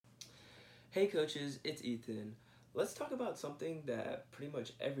Hey coaches, it's Ethan. Let's talk about something that pretty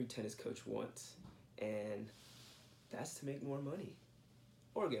much every tennis coach wants, and that's to make more money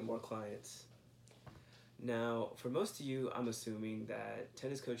or get more clients. Now, for most of you, I'm assuming that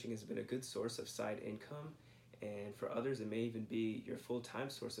tennis coaching has been a good source of side income, and for others, it may even be your full time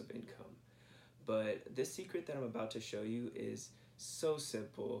source of income. But this secret that I'm about to show you is so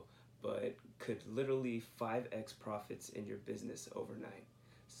simple, but could literally 5x profits in your business overnight.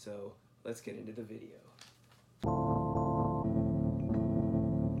 So let's get into the video.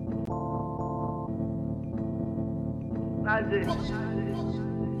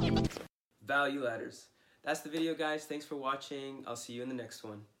 Value ladders. That's the video, guys. Thanks for watching. I'll see you in the next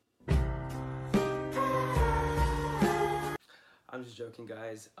one. I'm just joking,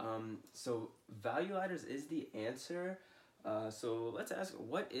 guys. So value ladders is the answer. So let's ask,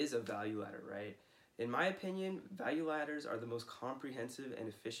 what is a value ladder, right? In my opinion, value ladders are the most comprehensive and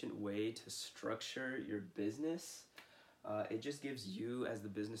efficient way to structure your business. It just gives you, as the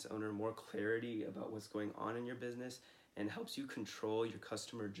business owner, more clarity about what's going on in your business and helps you control your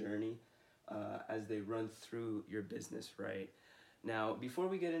customer journey as they run through your business, right? Now, before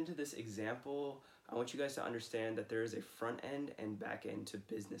we get into this example, I want you guys to understand that there is a front end and back end to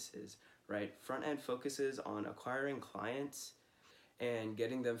businesses, right? Front end focuses on acquiring clients and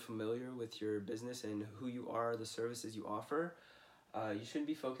getting them familiar with your business and who you are, the services you offer. You shouldn't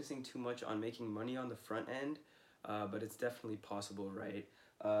be focusing too much on making money on the front end, but it's definitely possible, right?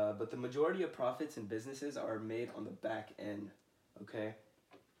 But the majority of profits in businesses are made on the back end, okay?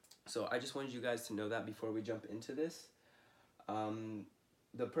 So I just wanted you guys to know that before we jump into this.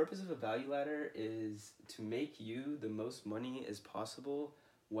 The purpose of a value ladder is to make you the most money as possible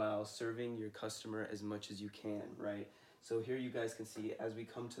while serving your customer as much as you can, right? So here you guys can see, as we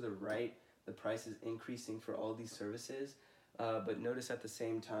come to the right, the price is increasing for all these services, but notice at the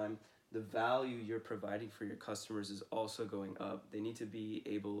same time, the value you're providing for your customers is also going up. They need to be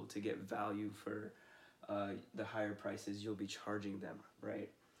able to get value for the higher prices you'll be charging them, right?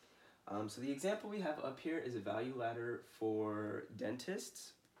 So the example we have up here is a value ladder for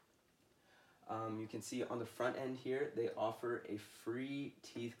dentists. You can see on the front end here, they offer a free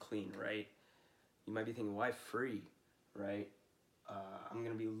teeth clean, right? You might be thinking, why free, right? I'm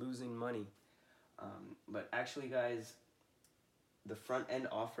gonna be losing money. But actually, guys, the front end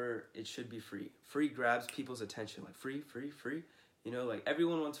offer, it should be free. Free grabs people's attention, like free, free, free. You know, like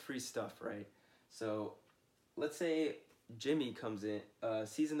everyone wants free stuff, right? So let's say Jimmy comes in,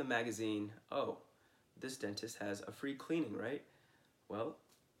 sees in the magazine, oh, this dentist has a free cleaning, right? Well,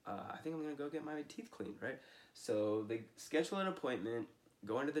 I think I'm gonna go get my teeth cleaned, right? So they schedule an appointment,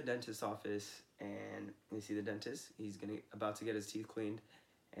 go into the dentist's office, and they see the dentist. He's about to get his teeth cleaned,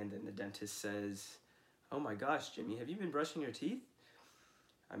 and then the dentist says, "Oh my gosh, Jimmy, have you been brushing your teeth?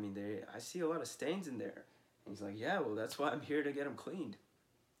 I mean, I see a lot of stains in there." And he's like, "Yeah, well, that's why I'm here to get them cleaned."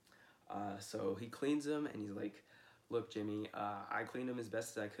 So he cleans them, and he's like, "Look, Jimmy, I cleaned them as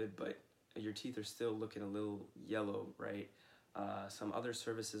best as I could, but your teeth are still looking a little yellow, right? Some other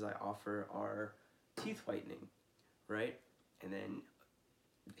services I offer are teeth whitening, right?" And then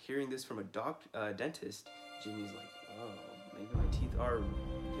hearing this from a dentist, Jimmy's like, "Oh, maybe my teeth are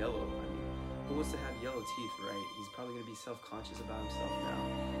yellow. I mean, who wants to have yellow teeth, right?" He's probably gonna be self-conscious about himself now.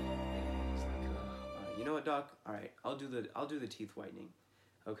 And he's like, "You know what, doc? All right, I'll do the teeth whitening,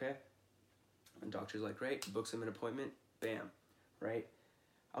 okay?" And doctor's like, "Great," books him an appointment, bam, right?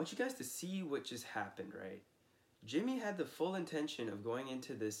 I want you guys to see what just happened, right? Jimmy had the full intention of going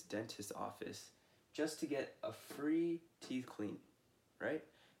into this dentist office just to get a free teeth clean, right?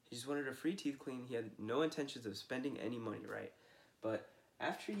 He just wanted a free teeth clean. He had no intentions of spending any money, right? But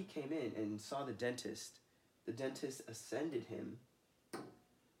after he came in and saw the dentist ascended him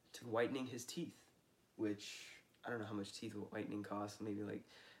to whitening his teeth, which I don't know how much teeth whitening costs, maybe like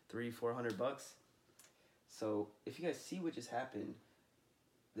 $300-400. So if you guys see what just happened,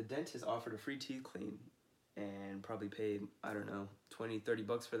 the dentist offered a free teeth clean and probably paid, I don't know,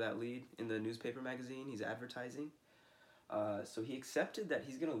 $20-30 for that lead in the newspaper magazine he's advertising. So he accepted that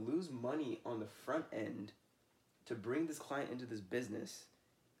he's gonna lose money on the front end to bring this client into this business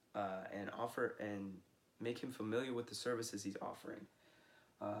and offer and make him familiar with the services he's offering.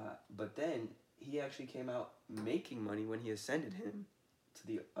 But then he actually came out making money when he ascended him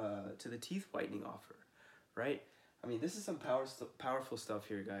to the teeth whitening offer, right? I mean, this is some powerful stuff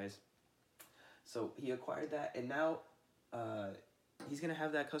here, guys. So he acquired that, and now he's gonna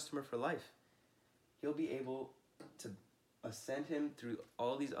have that customer for life. He'll be able to ascend him through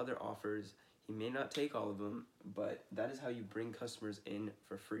all these other offers. He may not take all of them, but that is how you bring customers in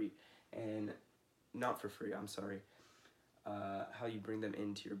for free. And not for free, I'm sorry. how you bring them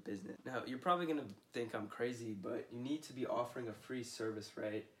into your business. Now, you're probably gonna think I'm crazy, but you need to be offering a free service,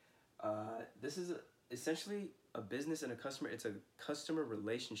 right? This is essentially a business and a customer. It's a customer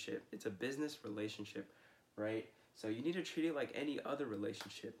relationship. It's a business relationship, right? So you need to treat it like any other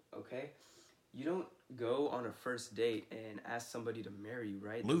relationship, okay? You don't go on a first date and ask somebody to marry you,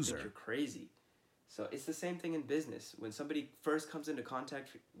 right? They'll think you're crazy. So it's the same thing in business. When somebody first comes into contact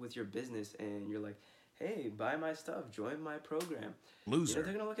with your business and you're like, hey, buy my stuff, join my program. They're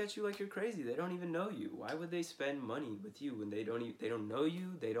gonna look at you like you're crazy. They don't even know you. Why would they spend money with you when they don't know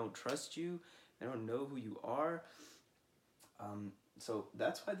you, they don't trust you, they don't know who you are? So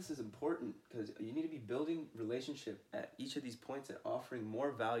that's why this is important, because you need to be building relationship at each of these points and offering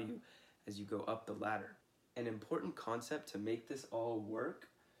more value as you go up the ladder. An important concept to make this all work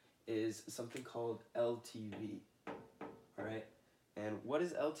is something called LTV. All right? And what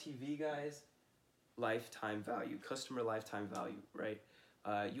is LTV, guys? Lifetime value, customer lifetime value, right?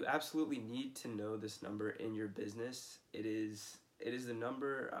 You absolutely need to know this number in your business. It is the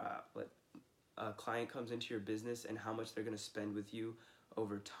number a client comes into your business and how much they're going to spend with you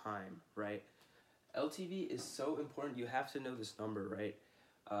over time, right? LTV is so important. You have to know this number, right?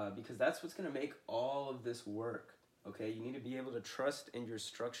 Because that's what's going to make all of this work, okay? You need to be able to trust in your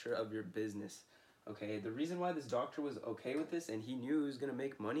structure of your business, okay? The reason why this doctor was okay with this and he knew he was going to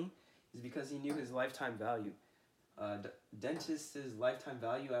make money is because he knew his lifetime value. Dentist's lifetime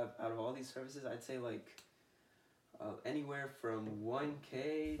value out of all these services, I'd say like anywhere from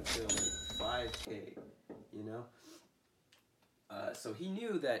 1K to like 5K, you know? So he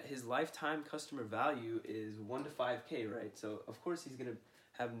knew that his lifetime customer value is 1 to 5K, right? So of course he's gonna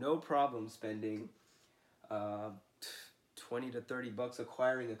have no problem spending 20 to 30 bucks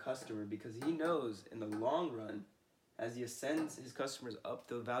acquiring a customer, because he knows in the long run, as he ascends his customers up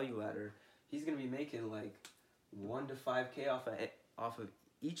the value ladder, he's gonna be making like 1 to 5K off of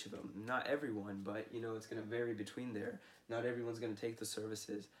each of them. Not everyone, but you know, it's gonna vary between there. Not everyone's gonna take the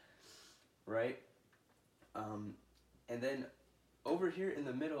services, right? And then over here in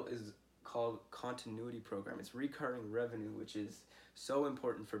the middle is called continuity program. It's recurring revenue, which is so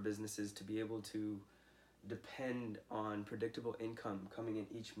important for businesses to be able to depend on predictable income coming in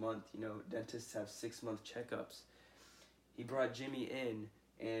each month. You know, dentists have 6-month checkups. He brought Jimmy in,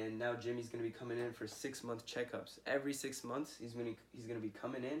 and now Jimmy's going to be coming in for 6-month checkups. Every 6 months, he's going to be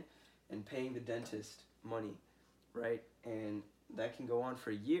coming in and paying the dentist money, right? And that can go on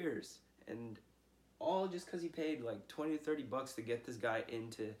for years, and all just because he paid like 20 to 30 bucks to get this guy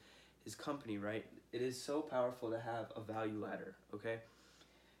into his company, right? It is so powerful to have a value ladder, okay?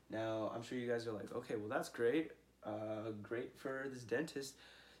 Now, I'm sure you guys are like, okay, well, that's great. Great for this dentist.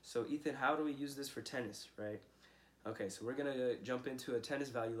 So, Ethan, how do we use this for tennis, right? Okay, so we're going to jump into a tennis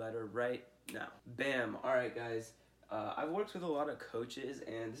value ladder right now. Bam. All right, guys. I've worked with a lot of coaches,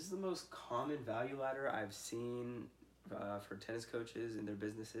 and this is the most common value ladder I've seen for tennis coaches in their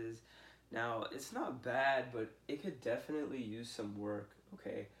businesses. Now, it's not bad, but it could definitely use some work,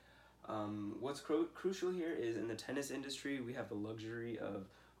 okay? What's crucial here is in the tennis industry, we have the luxury of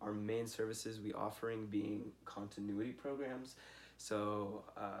our main services we offering being continuity programs. So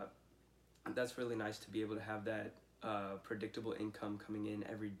that's really nice to be able to have that predictable income coming in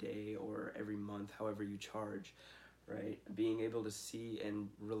every day or every month, however you charge, right? Being able to see and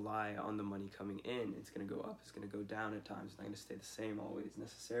rely on the money coming in. It's going to go up, it's going to go down at times. It's not going to stay the same always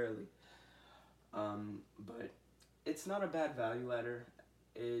necessarily. But it's not a bad value ladder.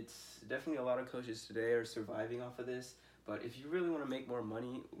 It's definitely a lot of coaches today are surviving off of this. But if you really want to make more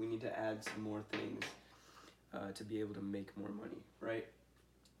money, we need to add some more things to be able to make more money, right?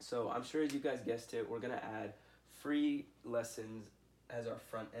 So I'm sure you guys guessed it. We're going to add free lessons as our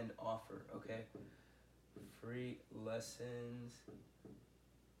front end offer, okay? Free lessons.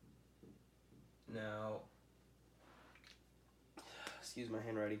 Now, excuse my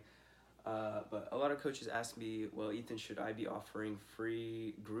handwriting. But a lot of coaches ask me, well, Ethan, should I be offering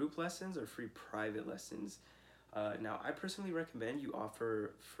free group lessons or free private lessons? Now, I personally recommend you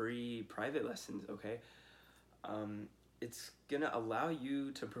offer free private lessons, okay? It's going to allow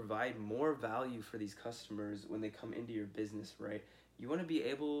you to provide more value for these customers when they come into your business, right? You want to be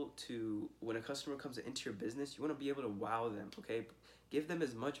able to, when a customer comes into your business, you want to be able to wow them, okay? Give them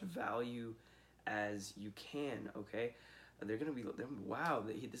as much value as you can, okay? They're going to be, wow,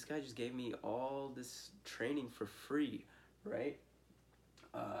 this guy just gave me all this training for free, right?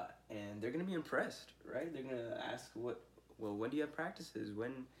 And they're going to be impressed, right? They're going to ask, when do you have practices?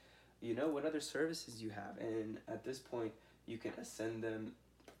 When, what other services you have? And at this point, you can ascend them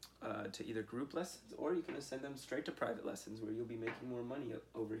to either group lessons, or you can ascend them straight to private lessons where you'll be making more money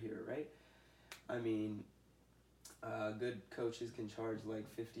over here, right? I mean, Good coaches can charge like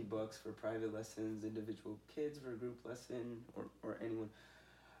 $50 for private lessons, individual kids for a group lesson, or anyone.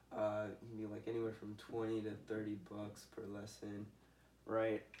 It can be like anywhere from 20 to $30 per lesson,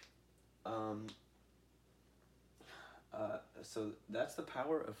 right? Um, so that's the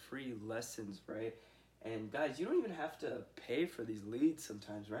power of free lessons, right? And guys, you don't even have to pay for these leads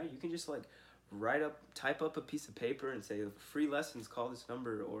sometimes, right? You can just like type up a piece of paper and say free lessons, call this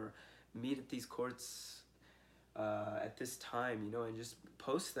number, or meet at these courts at this time, and just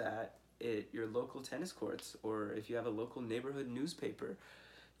post that at your local tennis courts, or if you have a local neighborhood newspaper,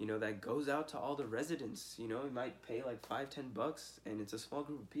 that goes out to all the residents. You might pay like $5-10, and it's a small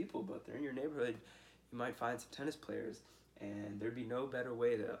group of people, but they're in your neighborhood. You might find some tennis players, and there'd be no better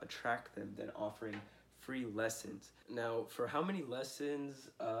way to attract them than offering free lessons. Now, for how many lessons,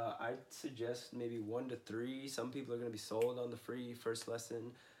 I'd suggest maybe 1 to 3. Some people are going to be sold on the free first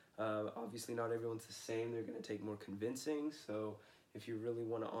lesson. Obviously, not everyone's the same. They're going to take more convincing. So if you really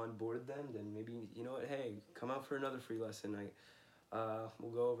want to onboard them, then maybe, hey, come out for another free lesson.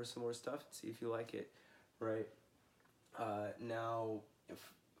 We'll go over some more stuff and see if you like it, right? Now,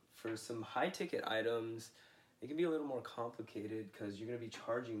 for some high-ticket items, it can be a little more complicated because you're going to be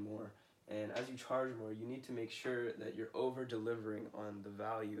charging more. And as you charge more, you need to make sure that you're over-delivering on the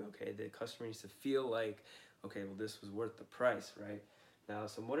value, okay? The customer needs to feel like, okay, well, this was worth the price, right? Now,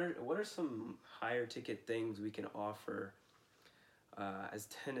 what are some higher ticket things we can offer as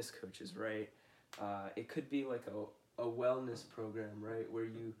tennis coaches, right? It could be like a wellness program, right, where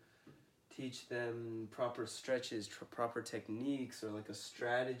you teach them proper stretches, proper techniques, or like a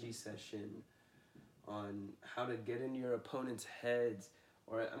strategy session on how to get into your opponent's heads.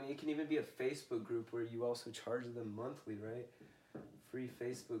 Or, it can even be a Facebook group where you also charge them monthly, right? Free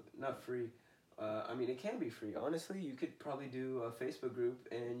Facebook, not free. It can be free. Honestly, you could probably do a Facebook group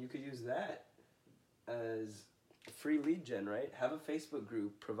and you could use that as free lead gen, right? Have a Facebook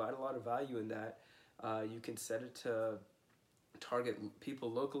group, provide a lot of value in that. You can set it to target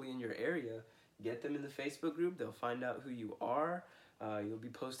people locally in your area, get them in the Facebook group, they'll find out who you are. You'll be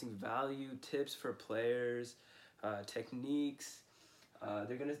posting value, tips for players, techniques.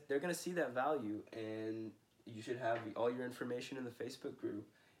 They're gonna see that value, and you should have all your information in the Facebook group,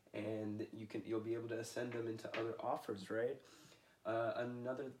 and you'll be able to send them into other offers, right?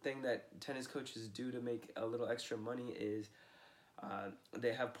 Another thing that tennis coaches do to make a little extra money is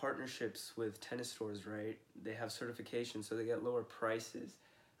they have partnerships with tennis stores, right? They have certifications, so they get lower prices.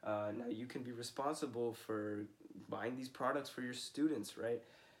 Now you can be responsible for buying these products for your students, right?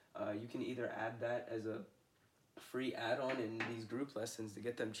 You can either add that as a free add-on in these group lessons to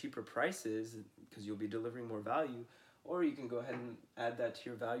get them cheaper prices because you'll be delivering more value, or you can go ahead and add that to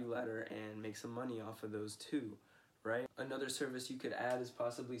your value ladder and make some money off of those too, right? Another service you could add is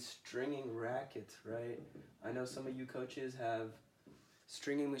possibly stringing rackets, right? I know some of you coaches have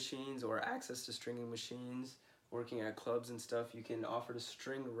stringing machines or access to stringing machines working at clubs and stuff. You can offer to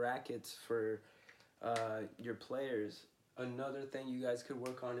string rackets for your players. Another thing you guys could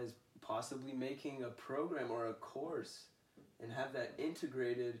work on is possibly making a program or a course and have that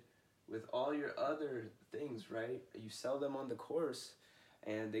integrated with all your other things, right? You sell them on the course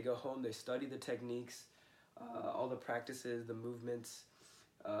and they go home, they study the techniques, all the practices, the movements,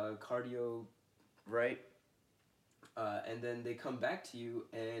 cardio, right? And then they come back to you,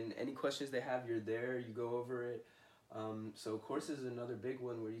 and any questions they have, you're there, you go over it. So courses is another big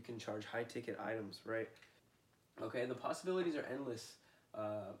one where you can charge high ticket items, right? Okay, the possibilities are endless.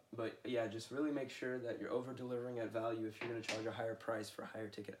 But yeah, just really make sure that you're over delivering at value if you're going to charge a higher price for higher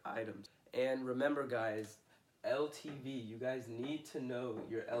ticket items. And remember, guys, LTV. You guys need to know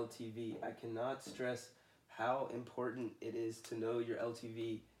your LTV. I cannot stress how important it is to know your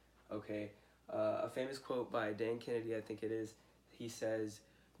LTV. Okay, a famous quote by Dan Kennedy, I think it is. He says,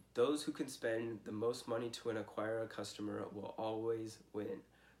 "Those who can spend the most money to acquire a customer will always win."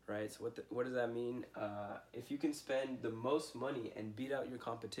 Right? So what does that mean? If you can spend the most money and beat out your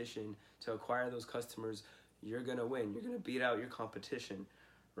competition to acquire those customers, you're gonna win. You're gonna beat out your competition,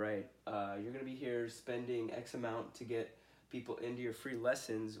 right? You're gonna be here spending X amount to get people into your free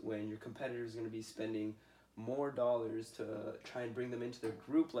lessons when your competitor is gonna be spending more dollars to try and bring them into their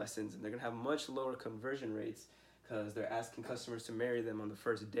group lessons, and they're gonna have much lower conversion rates because they're asking customers to marry them on the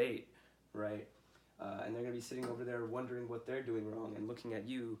first date, right? And they're going to be sitting over there wondering what they're doing wrong and looking at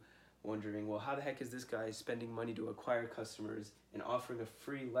you wondering, well, how the heck is this guy spending money to acquire customers and offering a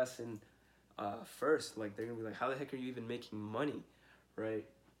free lesson first? Like, they're going to be like, how the heck are you even making money, right?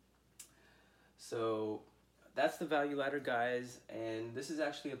 So that's the value ladder, guys. And this is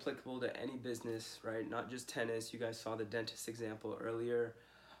actually applicable to any business, right? Not just tennis. You guys saw the dentist example earlier.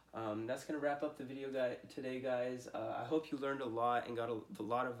 That's gonna wrap up the video today, guys. I hope you learned a lot and got a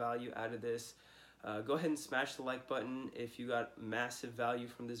lot of value out of this. Go ahead and smash the like button if you got massive value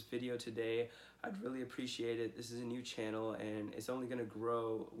from this video today. I'd really appreciate it. This is a new channel and it's only gonna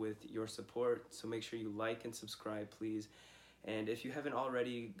grow with your support, so make sure you like and subscribe, please. And if you haven't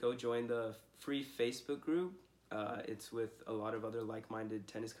already, go join the free Facebook group. It's with a lot of other like-minded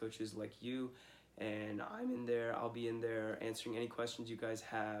tennis coaches like you, and I'm in there. I'll be in there answering any questions you guys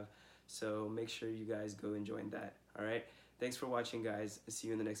have, so make sure you guys go and join that. All right, thanks for watching, guys. See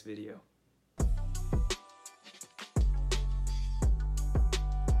you in the next video.